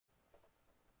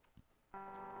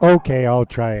Okay, I'll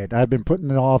try it. I've been putting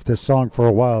off this song for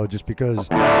a while just because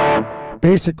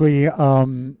basically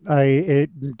I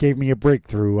it gave me a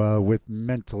breakthrough with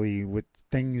mentally with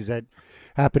things that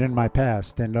happened in my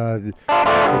past and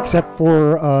except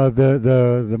for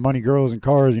the money, girls, and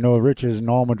cars, riches and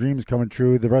all my dreams coming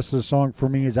true. The rest of the song for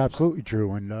me is absolutely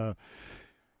true and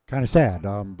kind of sad.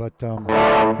 But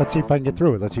let's see if I can get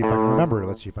through it. Let's see if I can remember it.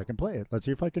 Let's see if I can play it. Let's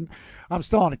see if I can. I'm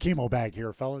still on a chemo bag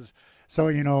here, fellas. So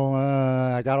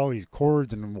I got all these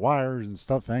cords and wires and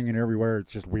stuff hanging everywhere.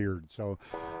 It's just weird. So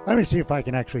let me see if I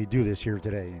can actually do this here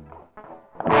today.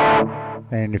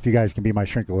 And if you guys can be my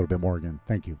shrink a little bit more again,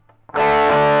 thank you.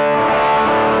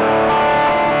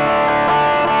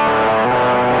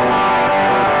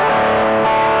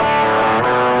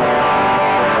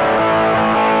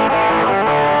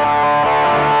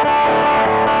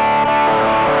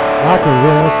 Like a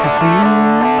restless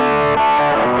sea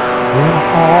in the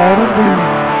autumn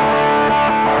breeze,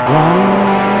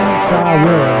 once I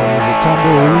was a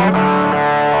tumbleweed,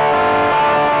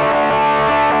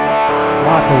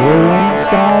 like a rolling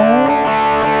stone,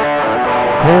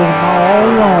 cold and all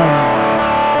alone,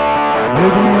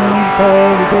 living for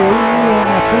the day when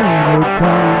my train would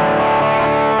come.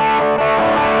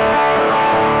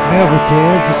 Never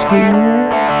cared for school,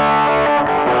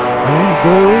 ain't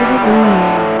golden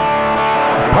rule.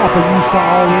 Papa used to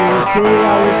always say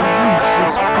I was a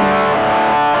useless fool.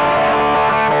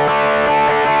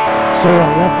 So I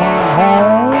left my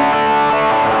home,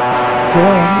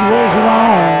 showing he was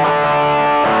wrong.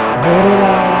 Headed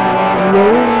out on the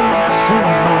road,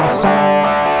 singing my song.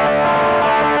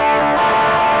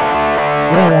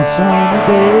 Then one sunny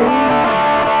day,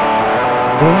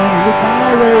 when he looked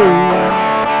my way,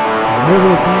 and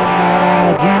everything that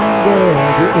I dreamed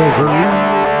of, it was a real.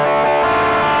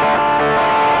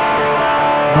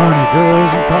 Money,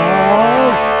 girls, and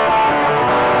cars,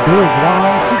 big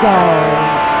long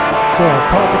cigars. So I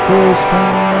caught the first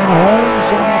plane home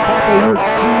so my papa would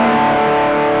see.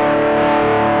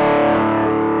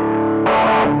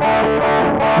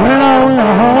 When I went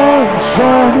home,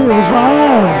 showing it was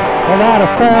wrong, all that I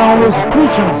found was a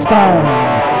preaching stone.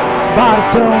 Somebody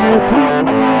tell me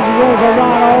please, was I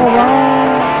right or wrong?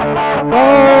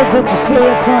 Words that you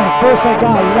said, son, at first I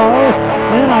got lost,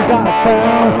 then I got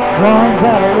found. Ones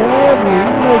that I love were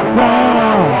in the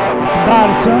ground.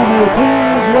 Somebody tell me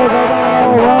please, was I right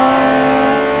or wrong?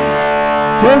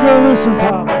 Take a listen,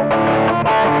 Papa.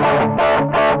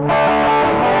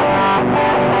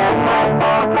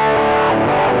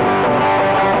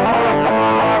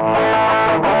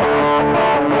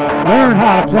 Learn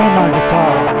how to play my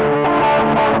guitar.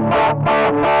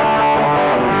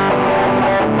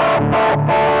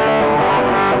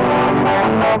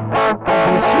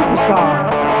 Superstar.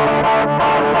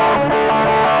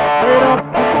 Wait up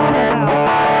for mama now.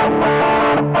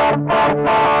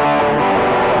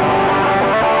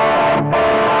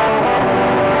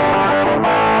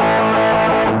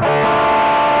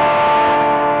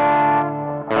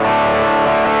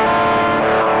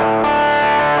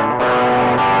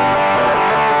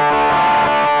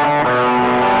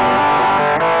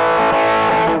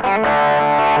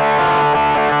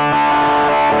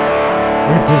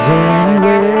 If there's any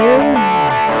way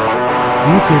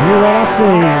you could hear what I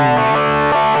say,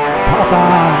 Papa,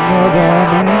 I never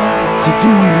meant to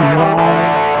do you wrong.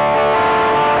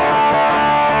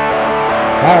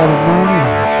 All the money,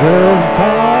 girls, and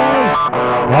cars,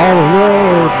 all the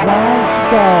world's long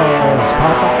cigars.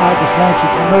 Papa, I just want you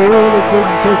to know they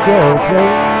couldn't take your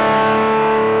place.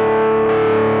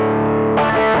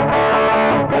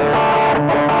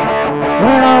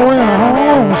 When I went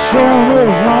home, showing it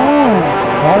was wrong,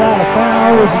 all that I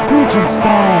found was a preaching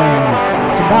stone.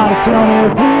 Somebody tell me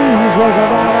please, was I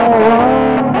right or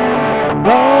wrong?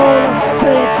 Lord, let's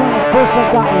say it, son, at first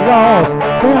I got lost,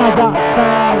 then I got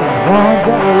found. Ones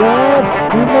that I loved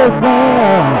in the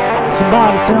ground.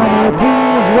 Somebody tell me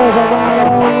please, was I right or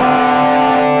wrong?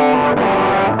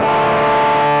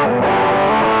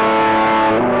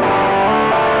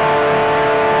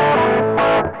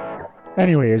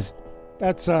 Anyways,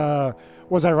 that's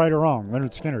Was I Right or Wrong?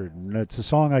 Leonard Skinner. And it's a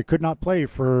song I could not play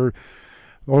for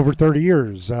over 30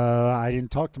 years. I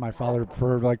didn't talk to my father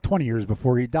for like 20 years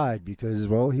before he died because,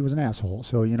 well, he was an asshole.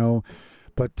 So,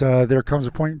 but there comes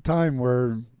a point in time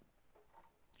where,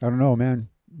 I don't know, man,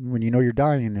 when you know you're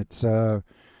dying, it's one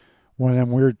of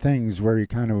them weird things where you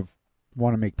kind of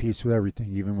want to make peace with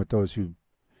everything, even with those who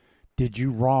did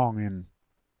you wrong and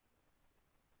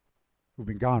who've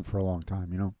been gone for a long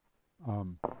time.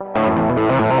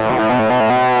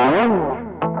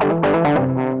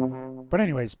 But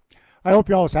anyways, I hope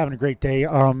y'all is having a great day.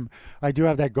 I do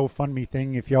have that GoFundMe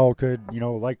thing. If y'all could,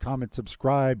 like, comment,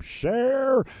 subscribe,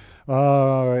 share.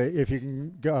 If you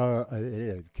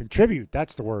can contribute,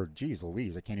 that's the word. Jeez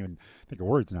Louise, I can't even think of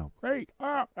words now. Great.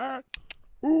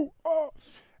 Ooh,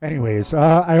 Anyways,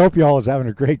 I hope y'all is having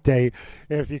a great day.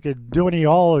 If you could do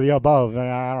all of the above, and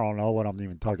I don't know what I'm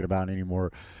even talking about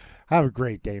anymore. Have a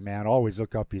great day, man. Always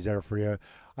look up. He's there for you.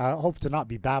 I hope to not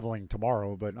be babbling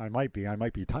tomorrow, but I might be. I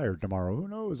might be tired tomorrow. Who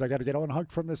knows? I got to get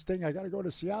unhooked from this thing. I got to go to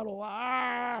Seattle.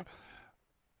 I'll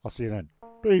see you then.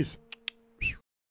 Peace.